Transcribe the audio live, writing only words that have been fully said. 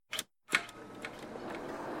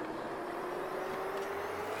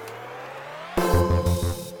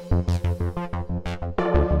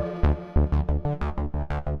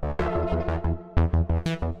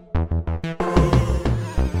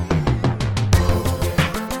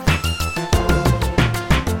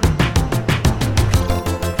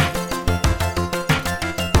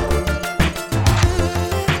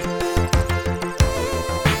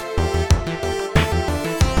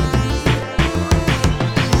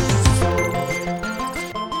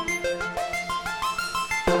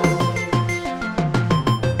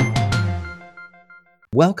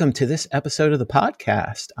Welcome to this episode of the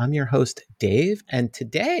podcast. I'm your host, Dave, and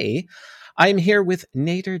today I'm here with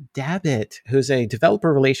Nader Dabit, who's a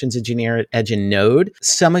developer relations engineer at Edge and Node.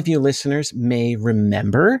 Some of you listeners may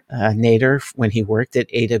remember Nader when he worked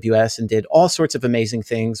at AWS and did all sorts of amazing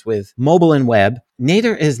things with mobile and web.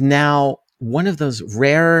 Nader is now one of those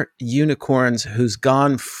rare unicorns who's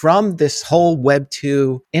gone from this whole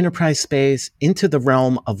Web2 enterprise space into the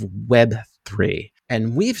realm of Web3.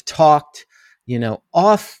 And we've talked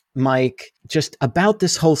off mic just about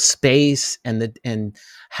this whole space and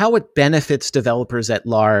how it benefits developers at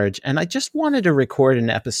large. And I just wanted to record an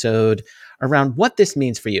episode around what this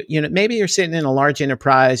means for you. Maybe you're sitting in a large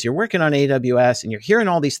enterprise, you're working on AWS and you're hearing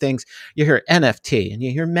all these things. You hear NFT and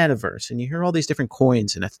you hear metaverse and you hear all these different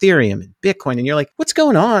coins and Ethereum and Bitcoin. And you're like, what's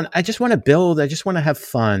going on? I just want to build. I just want to have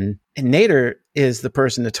fun. And Nader is the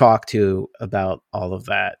person to talk to about all of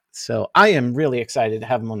that. So I am really excited to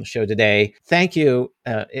have him on the show today. Thank you.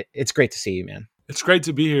 It's great to see you, man. It's great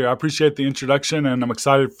to be here. I appreciate the introduction, and I'm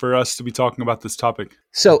excited for us to be talking about this topic.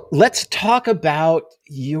 So let's talk about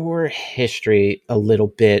your history a little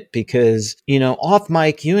bit because, off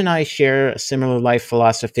mic, you and I share a similar life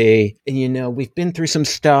philosophy. And, we've been through some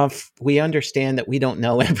stuff. We understand that we don't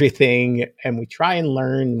know everything, and we try and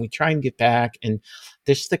learn, we try and get back. And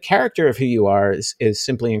the character of who you are is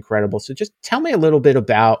simply incredible. So just tell me a little bit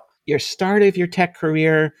about your start of your tech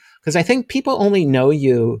career, because I think people only know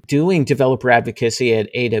you doing developer advocacy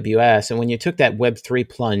at AWS. And when you took that Web3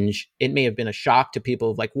 plunge, it may have been a shock to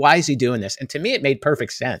people of like, why is he doing this? And to me, it made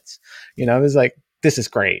perfect sense. It was like, this is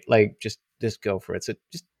great. Like, just go for it. So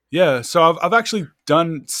just. Yeah. So I've actually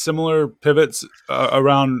done similar pivots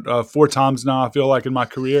around 4 times now, I feel like, in my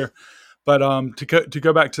career. But to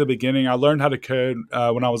go back to the beginning, I learned how to code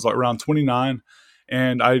when I was around 29.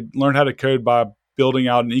 And I learned how to code by building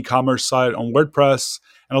out an e-commerce site on WordPress.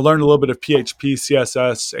 And I learned a little bit of PHP,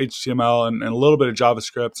 CSS, HTML, and a little bit of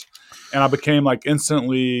JavaScript. And I became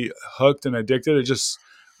instantly hooked and addicted. It just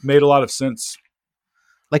made a lot of sense.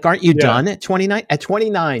 Like, aren't you done at 29? At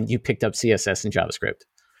 29, you picked up CSS and JavaScript.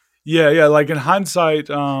 Yeah. Like, in hindsight,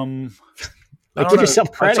 give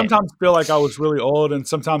yourself credit. I sometimes feel like I was really old, and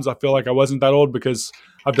sometimes I feel like I wasn't that old because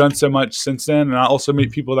I've done so much since then. And I also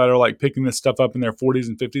meet people that are picking this stuff up in their 40s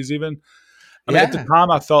and 50s even. I mean, at the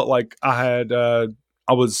time, I felt like I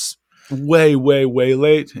was way, way, way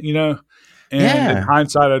late, And in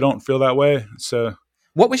hindsight, I don't feel that way. So,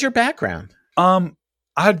 what was your background? I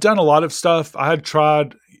had done a lot of stuff. I had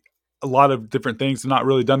tried a lot of different things and not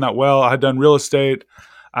really done that well. I had done real estate.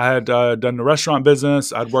 I had done the restaurant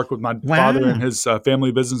business. I'd worked with my father and his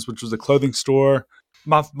family business, which was a clothing store.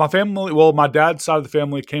 My family, my dad's side of the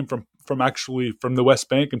family came from the West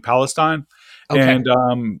Bank in Palestine,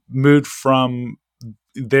 and moved from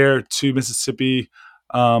there to Mississippi,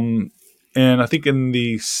 and I think in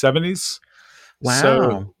the 70s. Wow.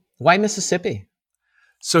 So, why Mississippi?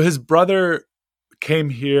 So his brother came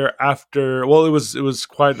here after. Well, it was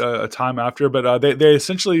quite a time after, but they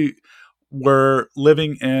essentially were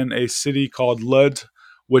living in a city called Lud,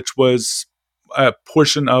 which was a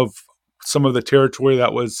portion of some of the territory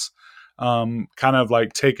that was kind of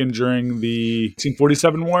taken during the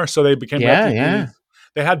 1947 war. So they became refugees. Yeah.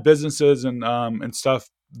 They had businesses and stuff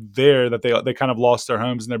there that they kind of lost their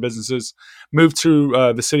homes and their businesses, moved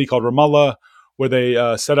to the city called Ramallah, where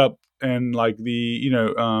they set up and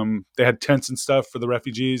they had tents and stuff for the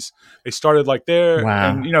refugees. They started there.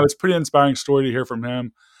 Wow. And it's a pretty inspiring story to hear from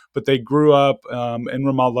him. But they grew up in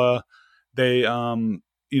Ramallah. They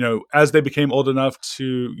as they became old enough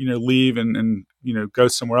to leave and go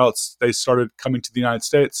somewhere else, they started coming to the United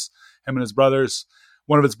States. Him and his brothers.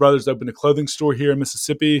 One of his brothers opened a clothing store here in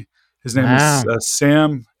Mississippi. His name is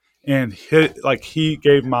Sam, and he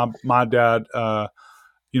gave my dad an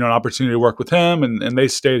opportunity to work with him, and they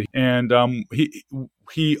stayed. And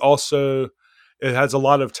he also it has a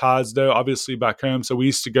lot of ties though, obviously back home. So we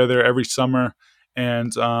used to go there every summer,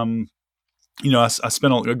 and I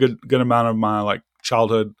spent a good amount of my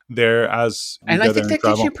childhood there. And I think that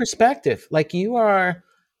gives you perspective.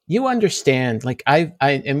 You understand,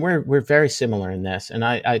 and we're very similar in this, and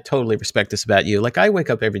I totally respect this about you. I wake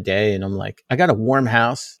up every day and I'm like, I got a warm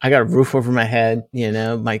house, I got a roof over my head,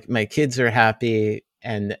 my kids are happy,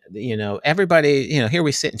 and everybody, here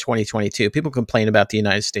we sit in 2022. People complain about the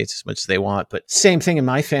United States as much as they want, but same thing in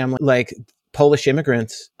my family. Polish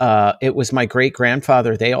immigrants, it was my great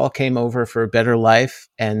grandfather. They all came over for a better life,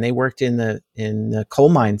 and they worked in the coal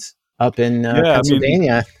mines up in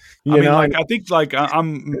Pennsylvania. I think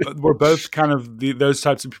we're both kind of those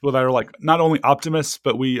types of people that are not only optimists,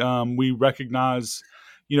 but we recognize,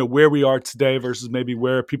 where we are today versus maybe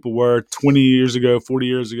where people were 20 years ago, 40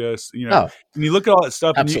 years ago. Oh, And you look at all that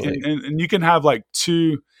stuff, and absolutely. and you can have like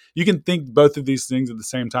you can think both of these things at the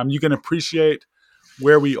same time. You can appreciate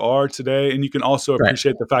where we are today, and you can also Right.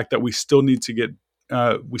 appreciate the fact that we still need to get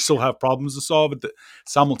we still have problems to solve Yeah.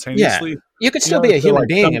 simultaneously. You could still be a So human like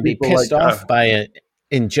being some and be people like pissed off by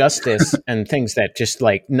injustice and things that just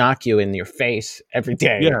like knock you in your face every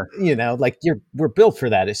day. yeah. Like we're built for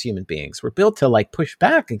that as human beings. We're built to like push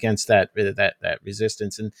back against that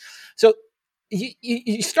resistance. And so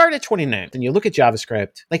you start at 29th and you look at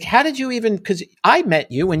JavaScript. Like, how did you even, because I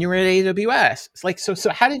met you when you were at AWS. It's like, so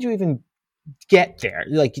how did you even get there?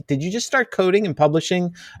 Like, did you just start coding and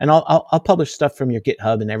publishing? And I'll publish stuff from your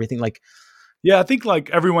GitHub and everything. Like, Yeah, I think like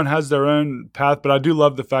everyone has their own path, but I do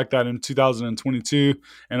love the fact that in 2022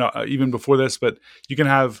 and even before this, but you can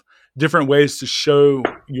have different ways to show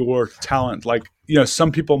your talent. Like,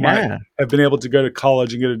 some people might yeah, have been able to go to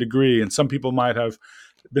college and get a degree, and some people might have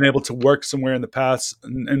been able to work somewhere in the past,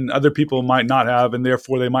 and other people might not have, and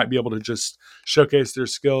therefore they might be able to just showcase their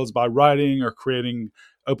skills by writing or creating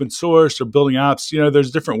open source or building apps.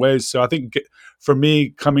 There's different ways. So I think for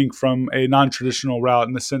me, coming from a non-traditional route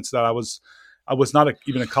in the sense that I was not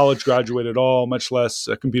even a college graduate at all, much less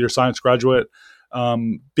a computer science graduate.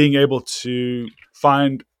 Being able to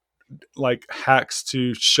find like hacks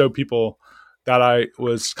to show people that I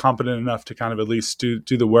was competent enough to kind of at least do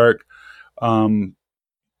the work um,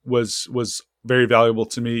 was very valuable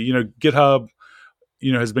to me. GitHub,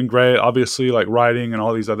 has been great. Obviously, like writing and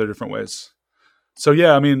all these other different ways. So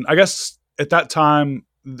yeah, I mean, I guess at that time,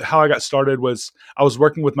 how I got started was I was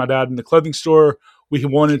working with my dad in the clothing store. We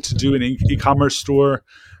wanted to do an e-commerce store,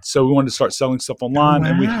 so we wanted to start selling stuff oh online,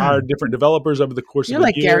 and we wow, hired different developers over the course of you're a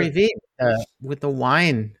like year. Gary Vee with the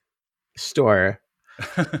wine store,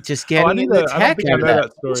 just Oh, I getting need in the to. I don't tech think I out of know that.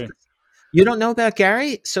 that story. You don't know about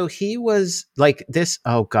Gary? So he was like this.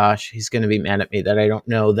 Oh gosh, he's going to be mad at me that I don't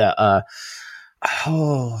know that.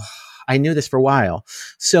 Oh, I knew this for a while.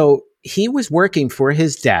 So he was working for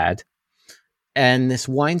his dad and this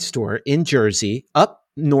wine store in Jersey, up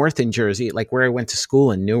north in Jersey, like where I went to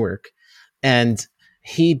school in Newark. And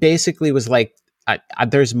he basically was like,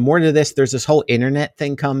 there's more to this. There's this whole internet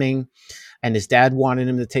thing coming. And his dad wanted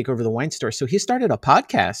him to take over the wine store. So he started a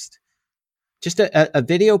podcast, just a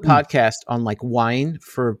video Hmm. podcast on like wine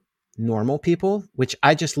for normal people, which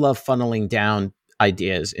I just love funneling down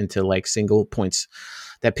ideas into like single points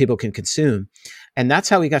that people can consume. And that's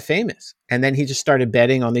how he got famous. And then he just started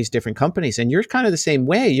betting on these different companies. And you're kind of the same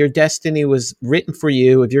way. Your destiny was written for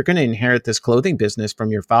you. If you're going to inherit this clothing business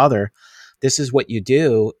from your father, this is what you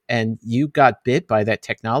do. And you got bit by that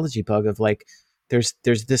technology bug of like, there's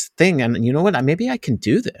this thing. And you know what? Maybe I can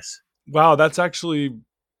do this. Wow, that's actually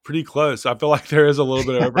pretty close. I feel like there is a little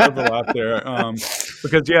bit of overlap there,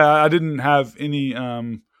 because yeah, I didn't have any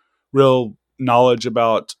real knowledge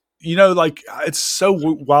about like it's so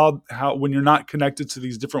wild how when you're not connected to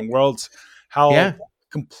these different worlds, how Yeah.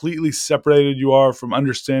 completely separated you are from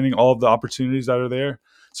understanding all of the opportunities that are there.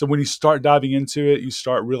 So when you start diving into it, you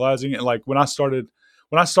start realizing it. Like when I started,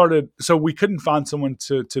 so we couldn't find someone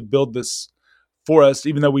to build this for us,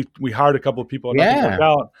 even though we hired a couple of people and nothing worked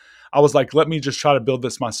Yeah. out. I was like, let me just try to build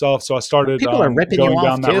this myself. So I Well, started people are ripping you going off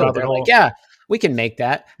down that too. rabbit They're like, hole. yeah, we can make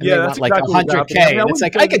that. And Yeah, they that's want like exactly what's happening. I 100K. mean, I And it's wouldn't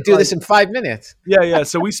like, say I that could do like, this in 5 minutes. yeah.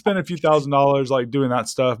 So we spent a few $1,000s like doing that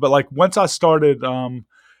stuff. But like once I started,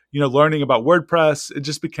 learning about WordPress, it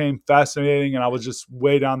just became fascinating, and I was just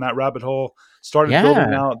way down that rabbit hole. Started Yeah.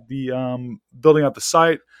 building out the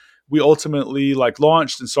site. We ultimately like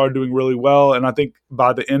launched and started doing really well. And I think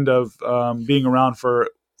by the end of being around for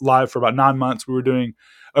live for about 9 months, we were doing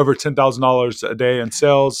over $10,000 a day in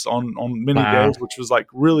sales on many Wow. days, which was like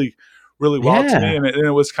really, really wild to me. Yeah. And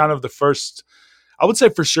it was kind of the first. I would say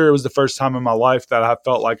for sure it was the first time in my life that I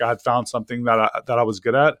felt like I had found something that I was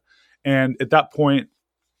good at. And at that point,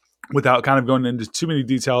 without kind of going into too many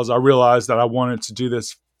details, I realized that I wanted to do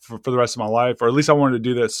this for the rest of my life, or at least I wanted to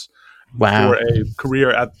do this for Wow. a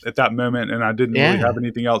career at that moment. And I didn't really Yeah. have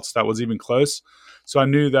anything else that was even close. So I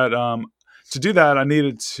knew that to do that, I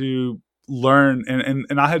needed to learn.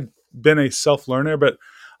 And I had been a self learner, but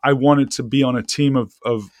I wanted to be on a team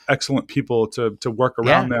of excellent people to work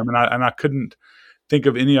Yeah. around them. And I couldn't think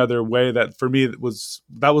of any other way that for me that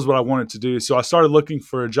was what I wanted to do. So I started looking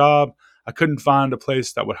for a job. I couldn't find a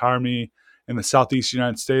place that would hire me in the Southeast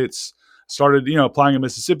United States. Started, applying in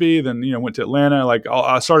Mississippi, then, went to Atlanta. Like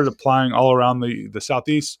I started applying all around the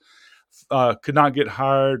Southeast. Could not get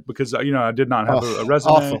hired because, I did not have a Oh,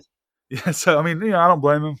 resume. awful. Yeah. So, I mean, I don't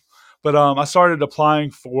blame him, but I started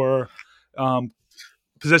applying for um,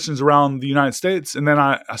 positions around the United States. And then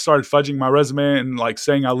I started fudging my resume and like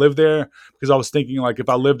saying I lived there because I was thinking like if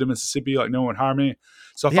I lived in Mississippi, like no one would hire me.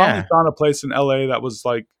 So I finally Yeah. found a place in LA that was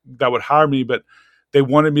like that would hire me, but they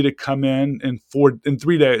wanted me to come in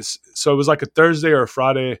 3 days. So it was like a Thursday or a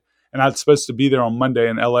Friday, and I was supposed to be there on Monday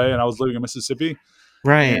in LA, and I was living in Mississippi,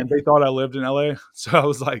 Right. and they thought I lived in LA. So I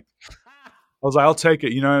was like, I'll take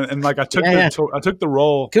it, and like I took Yeah. I took the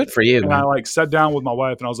role, Good for you, and I man. like sat down with my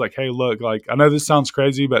wife, and I was like, hey, look, like I know this sounds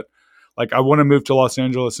crazy, but like I want to move to Los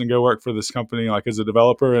Angeles and go work for this company, like as a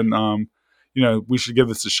developer, and we should give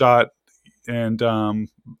this a shot. And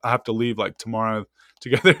I have to leave like tomorrow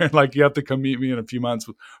together, and like you have to come meet me in a few months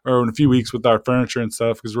or in a few weeks with our furniture and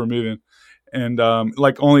stuff because we're moving, and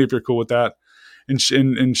like only if you're cool with that. And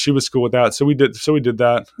she was cool with that, so we did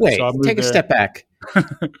that. So Wait, I moved take a there. step back.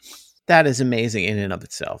 That is amazing in and of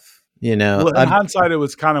itself. Well, in hindsight, it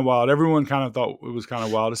was kind of wild. Everyone kind of thought it was kind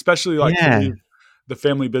of wild, especially like to yeah, leave the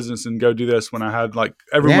family business and go do this when I had like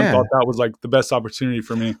everyone yeah. thought that was like the best opportunity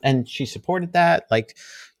for me. And she supported that. Like,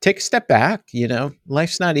 take a step back.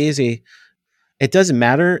 Life's not easy. It doesn't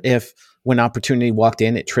matter if when opportunity walked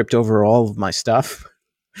in, it tripped over all of my stuff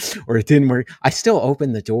or it didn't work. I still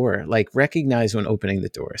opened the door. Like, recognize when opening the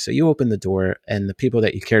door. So you opened the door, and the people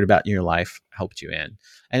that you cared about in your life helped you in.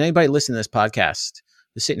 And anybody listening to this podcast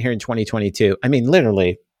is sitting here in 2022. I mean,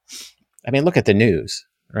 literally. I mean, look at the news,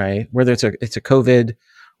 right? Whether it's a COVID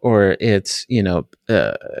or it's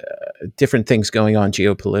different things going on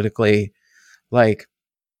geopolitically, like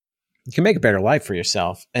you can make a better life for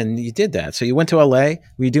yourself, and you did that. So you went to LA.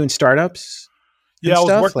 Were you doing startups? Yeah, I was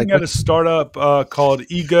Stuff like working at a startup called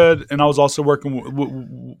eGood, and I was also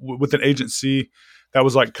working with an agency that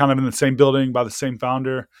was like kind of in the same building by the same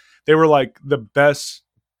founder. They were like the best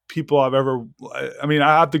people I've ever. I mean,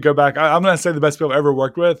 I have to go back. I'm not say the best people I've ever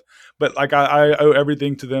worked with, but like I owe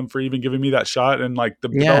everything to them for even giving me that shot. And like the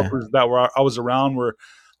Yeah, developers that I was around were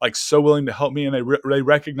like so willing to help me, and they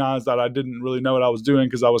recognized that I didn't really know what I was doing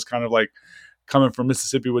because I was kind of like coming from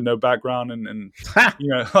Mississippi with no background, and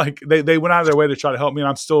like they went out of their way to try to help me, and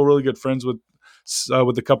I'm still really good friends with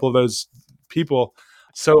a couple of those people.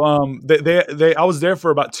 So they I was there for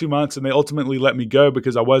about 2 months, and they ultimately let me go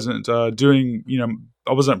because I wasn't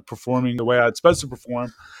I wasn't performing the way I'd supposed to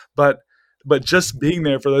perform, but just being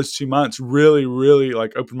there for those 2 months really really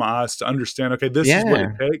like opened my eyes to understand, okay, this is what it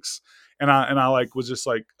yeah, takes. And I like was just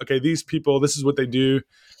like, okay, these people, this is what they do,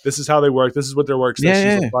 this is how they work, this is what their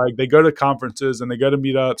workstations look yeah, like. They go to conferences and they go to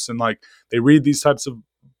meetups, and like they read these types of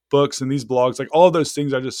books and these blogs, like all of those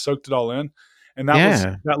things. I just soaked it all in, and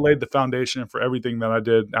yeah. that laid the foundation for everything that I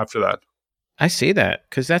did after that. I see that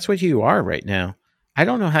because that's what you are right now. I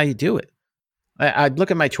don't know how you do it. I'd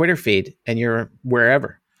look at my Twitter feed, and you're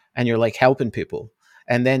wherever, and you're like helping people,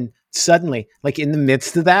 and then suddenly, like in the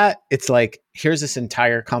midst of that, it's like here's this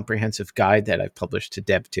entire comprehensive guide that I've published to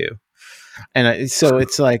Dev2, and so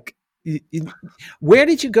it's like, where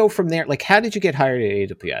did you go from there? Like, how did you get hired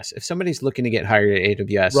at AWS? If somebody's looking to get hired at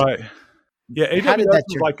AWS, Right. Yeah, how did AWS that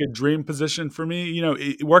was turn? like a dream position for me.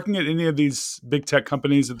 Working at any of these big tech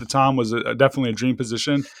companies at the time was definitely a dream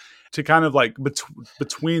position. To kind of like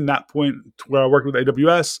between that point to where I worked with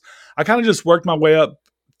AWS, I kind of just worked my way up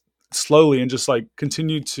slowly and just like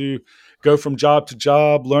continued to go from job to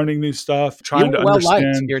job, learning new stuff, You trying were to well liked.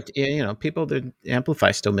 understand. People that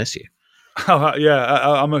Amplify still miss you. Yeah,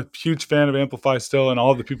 I'm a huge fan of Amplify still, and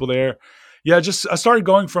all of the people there. Yeah, just I started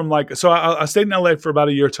going from like, so I stayed in LA for about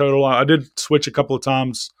a year total. I did switch a couple of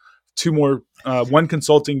times, two more, one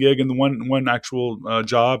consulting gig and one actual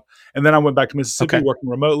job, and then I went back to Mississippi Okay. working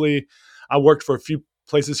remotely. I worked for a few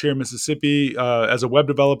places here in Mississippi as a web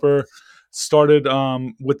developer. Started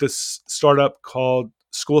with this startup called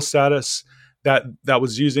School Status that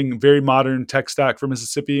was using very modern tech stack for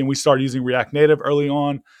Mississippi, and we started using React Native early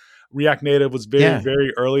on. React Native was very, Yeah.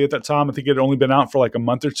 very early at that time. I think it had only been out for like a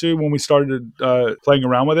month or two when we started playing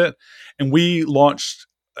around with it. And we launched,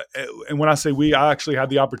 and when I say we, I actually had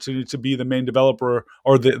the opportunity to be the main developer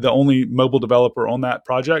or the only mobile developer on that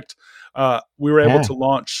project. We were able Yeah. to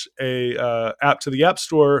launch a app to the App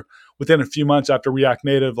Store within a few months after React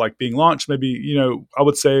Native like being launched. Maybe, I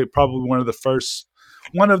would say probably one of the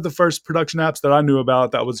first production apps that I knew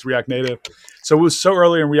about that was React Native. So it was so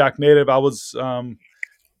early in React Native, I was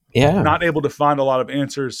Yeah. not able to find a lot of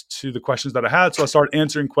answers to the questions that I had. So I started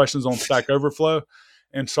answering questions on Stack Overflow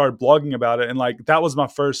and started blogging about it. And like that was my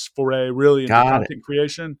first foray really into Got it. content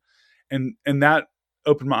creation. And that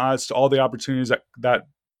opened my eyes to all the opportunities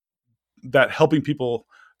that helping people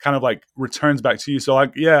kind of like returns back to you. So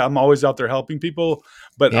like, yeah, I'm always out there helping people,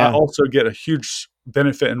 but I Yeah. also get a huge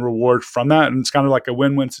benefit and reward from that. And it's kind of like a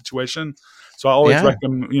win-win situation. So I always Yeah.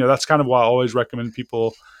 recommend, that's kind of why I always recommend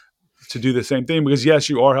people to do the same thing, because yes,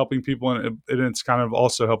 you are helping people, and it's kind of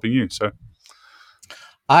also helping you. So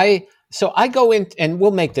I go in, and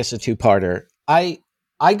we'll make this a two-parter. I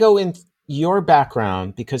go in your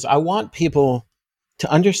background because I want people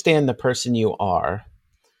to understand the person you are.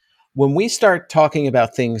 When we start talking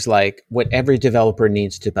about things like what every developer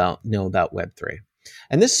needs to know about Web3,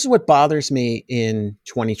 and this is what bothers me in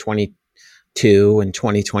 2022 and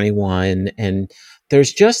 2021, and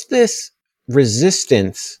there's just this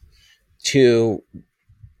resistance to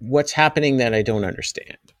what's happening that I don't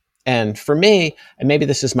understand. And for me, and maybe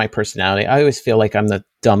this is my personality, I always feel like I'm the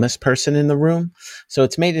dumbest person in the room. So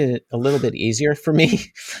it's made it a little bit easier for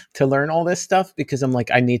me to learn all this stuff, because I'm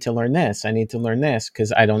like, I need to learn this. I need to learn this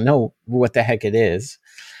because I don't know what the heck it is.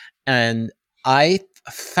 And I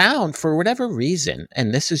found, for whatever reason,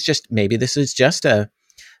 and maybe this is just a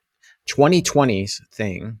 2020s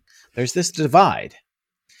thing, there's this divide,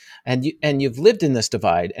 and you've lived in this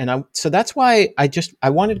divide, so that's why I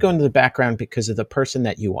wanted to go into the background, because of the person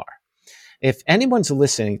that you are. If anyone's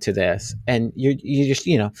listening to this and you just,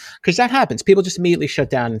 because that happens, people just immediately shut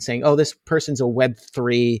down and saying, oh, this person's a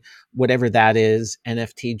Web3 whatever that is,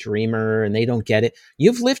 NFT dreamer, and they don't get it.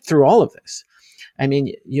 You've lived through all of this. I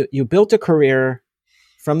mean, you built a career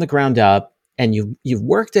from the ground up, and you've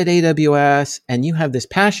worked at AWS, and you have this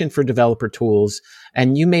passion for developer tools,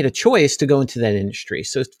 and you made a choice to go into that industry.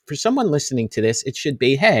 So for someone listening to this, it should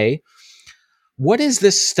be, hey, what is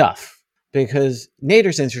this stuff? Because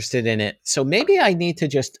Nader's interested in it. So maybe I need to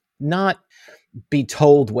just not be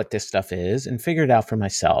told what this stuff is and figure it out for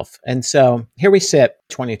myself. And so here we sit,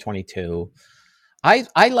 2022. I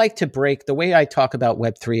like to break, the way I talk about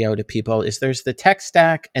Web 3.0 to people is there's the tech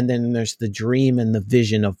stack, and then there's the dream and the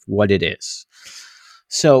vision of what it is.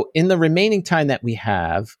 So in the remaining time that we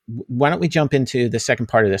have, why don't we jump into the second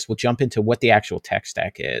part of this? We'll jump into what the actual tech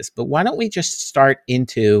stack is, but why don't we just start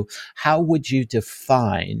into, how would you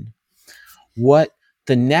define what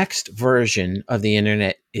the next version of the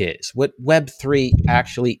internet is, what Web3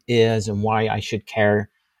 actually is, and why I should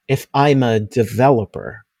care, if I'm a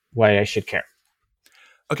developer, why I should care?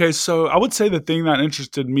 okay, so I would say the thing that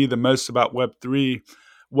interested me the most about Web3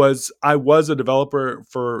 was I was a developer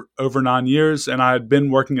for over 9 years, and I had been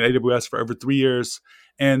working at AWS for over 3 years.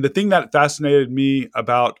 And the thing that fascinated me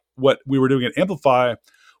about what we were doing at Amplify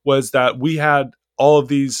was that we had all of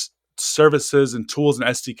these services and tools and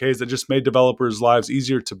SDKs that just made developers' lives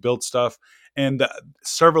easier to build stuff. And the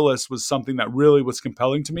serverless was something that really was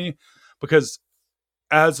compelling to me, because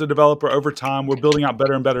as a developer over time, we're building out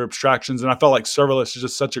better and better abstractions. And I felt like serverless is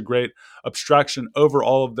just such a great abstraction over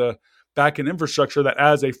all of the backend infrastructure that,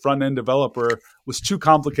 as a front end developer, was too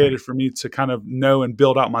complicated for me to kind of know and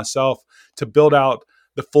build out myself, to build out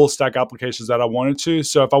the full stack applications that I wanted to.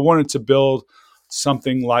 So if I wanted to build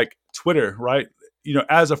something like Twitter, right?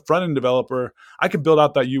 As a front end developer, I could build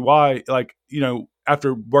out that UI, like,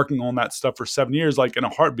 after working on that stuff for 7 years, like in a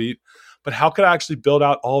heartbeat. But how could I actually build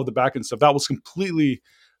out all of the backend stuff? That was completely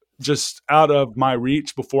just out of my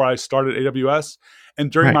reach before I started AWS.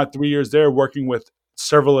 And during Right. my 3 years there, working with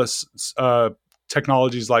serverless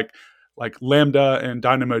technologies like Lambda and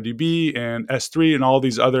DynamoDB and S3 and all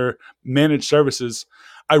these other managed services,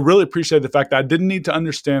 I really appreciated the fact that I didn't need to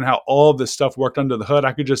understand how all of this stuff worked under the hood.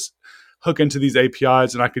 I could just hook into these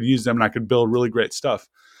APIs and I could use them, and I could build really great stuff.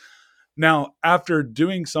 Now, after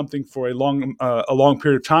doing something for a long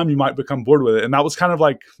period of time, you might become bored with it. And that was kind of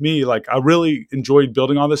like me. Like, I really enjoyed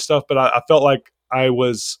building all this stuff, but I felt like I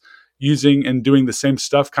was using and doing the same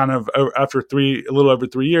stuff kind of after a little over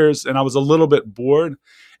 3 years. And I was a little bit bored,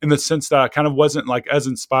 in the sense that I kind of wasn't like as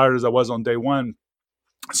inspired as I was on day one.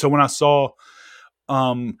 So when I saw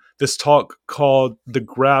this talk called the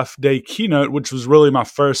Graph Day Keynote, which was really my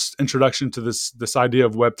first introduction to this idea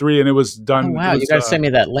of Web3, and it was Oh, done. It wow. You was got to send me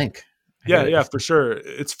that link. yeah, for sure.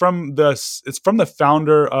 It's from the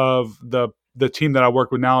founder of the team that I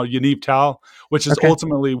work with now, Yaniv Tal, which is Okay.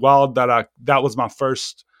 ultimately wild that was my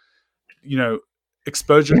first, you know,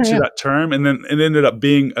 exposure Yeah, to yeah. that term. And then it ended up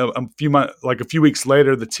being a few weeks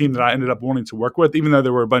later, the team that I ended up wanting to work with, even though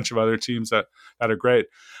there were a bunch of other teams that are great.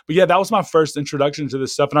 But yeah, that was my first introduction to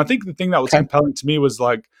this stuff. And I think the thing that was Okay. compelling to me was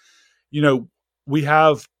like, you know, we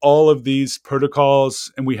have all of these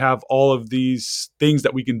protocols and we have all of these things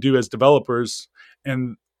that we can do as developers.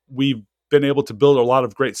 And we've been able to build a lot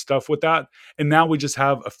of great stuff with that. And now we just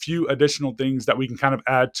have a few additional things that we can kind of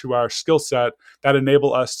add to our skill set that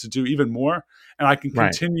enable us to do even more. And I can Right.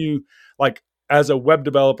 continue, like, as a web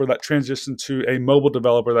developer that transitioned to a mobile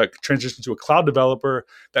developer, that transitioned to a cloud developer,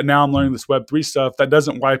 that now I'm learning this Web3 stuff that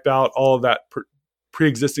doesn't wipe out all of that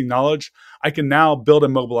pre-existing knowledge, I can now build a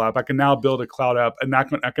mobile app. I can now build a cloud app, and I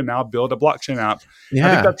can now build a blockchain app. I think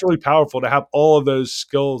Yeah. that's really powerful to have all of those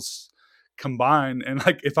skills combined. And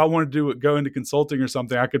like, if I wanted to go into consulting or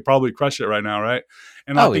something, I could probably crush it right now, right?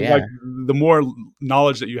 And I Oh, think like yeah. the more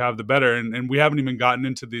knowledge that you have, the better. And we haven't even gotten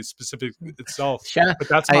into the specific itself, Yeah. but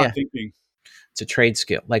that's I, my thinking. It's a trade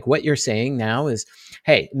skill. Like what you're saying now is,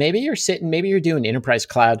 hey, maybe you're doing enterprise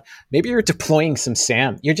cloud, maybe you're deploying some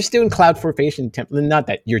SAM. You're just doing cloud formation template. Not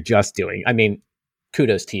that you're just doing. I mean,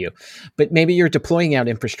 kudos to you. But maybe you're deploying out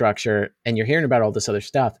infrastructure and you're hearing about all this other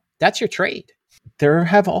stuff. That's your trade. There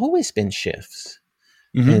have always been shifts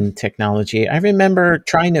Mm-hmm. in technology. I remember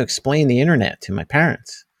trying to explain the internet to my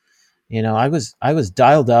parents. I was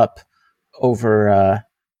dialed up over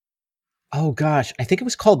oh gosh, I think it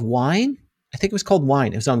was called Wine. I think it was called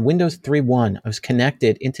Wine. It was on Windows 3.1. I was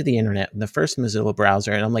connected into the internet in the first Mozilla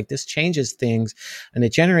browser. And I'm like, this changes things and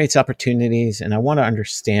it generates opportunities and I want to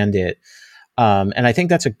understand it. And I think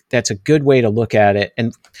that's a good way to look at it.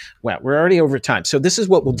 And well, we're already over time. So this is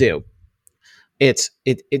what we'll do.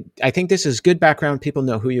 I think this is good background. People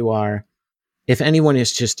know who you are. If anyone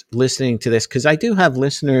is just listening to this, because I do have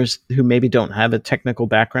listeners who maybe don't have a technical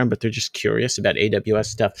background, but they're just curious about AWS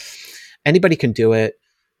stuff. Anybody can do it.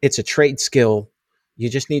 It's a trade skill. You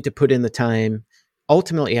just need to put in the time.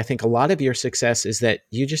 Ultimately, I think a lot of your success is that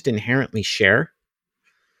you just inherently share.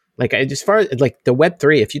 Like as far as like the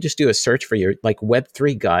Web3, if you just do a search for your like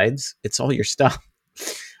Web3 guides, it's all your stuff.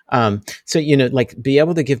 So, like be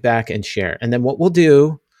able to give back and share. And then what we'll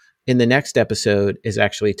do in the next episode is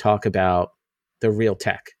actually talk about the real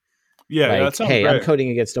tech. Yeah, that Like, sounds hey, I'm great. coding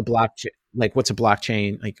against a blockchain. Like, what's a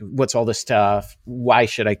blockchain? Like, what's all this stuff? Why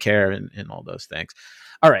should I care? And all those things.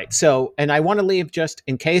 All right. So, and I want to leave just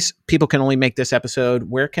in case people can only make this episode,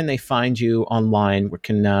 where can they find you online? What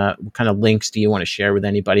kind of links do you want to share with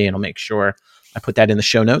anybody? And I'll make sure I put that in the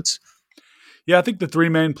show notes. Yeah, I think the three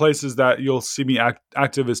main places that you'll see me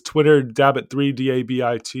active is Twitter, Dabit3,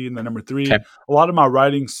 Dabit, and the number 3. Okay. A lot of my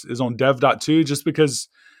writings is on dev.to just because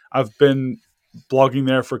I've been blogging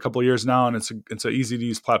there for a couple of years now, and it's an easy to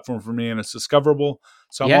use platform for me, and it's discoverable.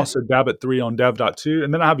 So I'm Yeah. also Dabit3 on dev.to.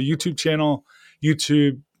 And then I have a YouTube channel,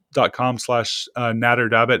 youtube.com/Nader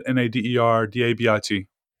Dabit, NADER DABIT.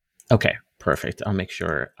 Okay. Perfect. I'll make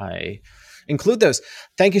sure I include those.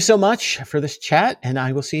 Thank you so much for this chat, and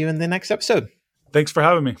I will see you in the next episode. Thanks for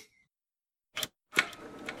having me.